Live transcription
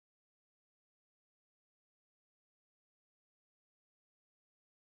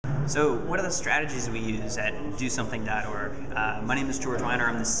So what are the strategies we use at DoSomething.org? My name is George Weiner.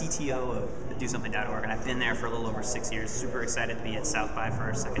 I'm the CTO of DoSomething.org, and I've been there for a little over 6 years. Super excited to be at South by for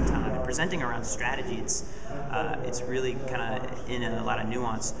our second time. And presenting around strategy, it's really kind of in a lot of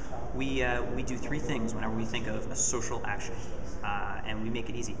nuance. We do three things whenever we think of a social action, and we make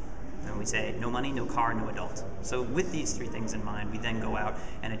it easy. And we say, no money, no car, no adult. So with these three things in mind, we then go out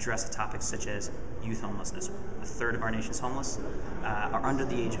and address topics such as youth homelessness. A third of our nation's homeless are under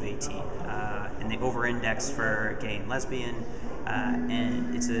the age of 18, and they over-index for gay and lesbian,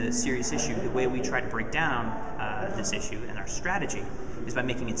 and it's a serious issue. The way we try to break down this issue and our strategy is by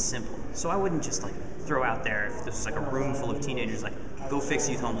making it simple. So I wouldn't just throw out there, if this was a room full of teenagers, go fix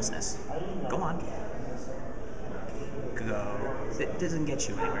youth homelessness. Go on. Go. It doesn't get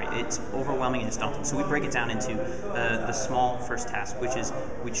you anywhere. It's overwhelming and it's daunting. So we break it down into the small first task, which is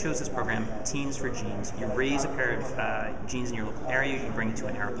we chose this program, Teens for Jeans. You raise a pair of jeans in your local area, you bring it to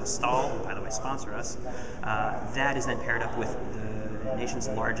an Aeropostale, who by the way sponsor us. That is then paired up with the nation's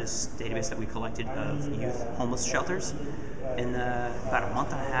largest database that we collected of youth homeless shelters. In about a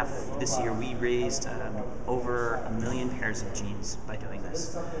month and a half this year, we raised over 1 million pairs of jeans by doing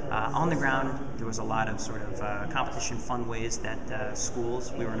this. On the ground, there was a lot of sort of competition fun ways that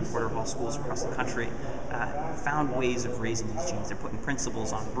schools, we were in a quarter of all schools across the country, found ways of raising these jeans. They're putting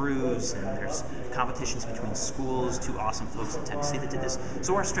principals on brews, and there's competitions between schools. Two awesome folks in Tennessee that did this.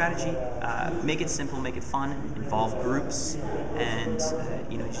 So our strategy, make it simple, make it fun, involve groups, and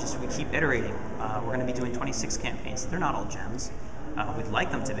we keep iterating. We're going to be doing 26 campaigns. They're not all gems. We'd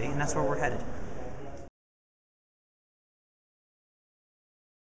like them to be, and that's where we're headed.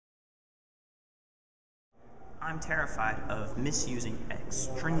 I'm terrified of misusing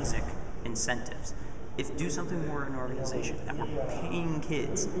extrinsic incentives. If Do Something were an organization that were paying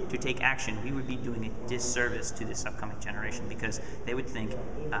kids to take action, we would be doing a disservice to this upcoming generation, because they would think,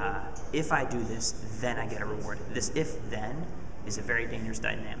 if I do this, then I get a reward. This if-then is a very dangerous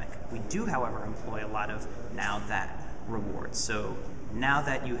dynamic. We do, however, employ a lot of now-that rewards. So now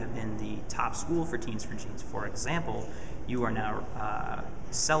that you have been the top school for Teens for Jeans, for example, you are now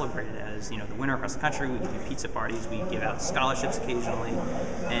celebrated as the winner across the country. We do pizza parties, we give out scholarships occasionally,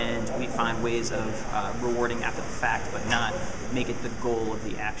 and we find ways of rewarding after the fact, but not make it the goal of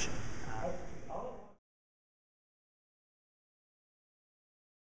the action.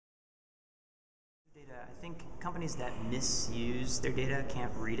 I think companies that misuse their data,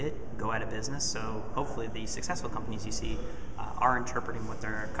 can't read it, go out of business. So hopefully the successful companies you see are interpreting what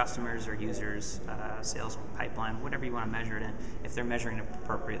their customers or users, sales pipeline, whatever you want to measure it in, if they're measuring it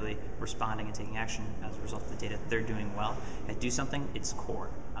appropriately, responding and taking action as a result of the data, they're doing well. At Do Something, it's core.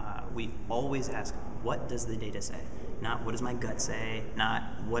 We always ask, what does the data say? Not what does my gut say, not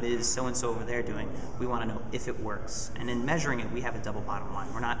what is so-and-so over there doing. We want to know if it works. And in measuring it, we have a double bottom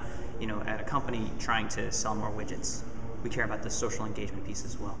line. We're not, at a company trying to sell more widgets. We care about the social engagement piece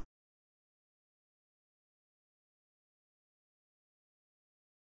as well.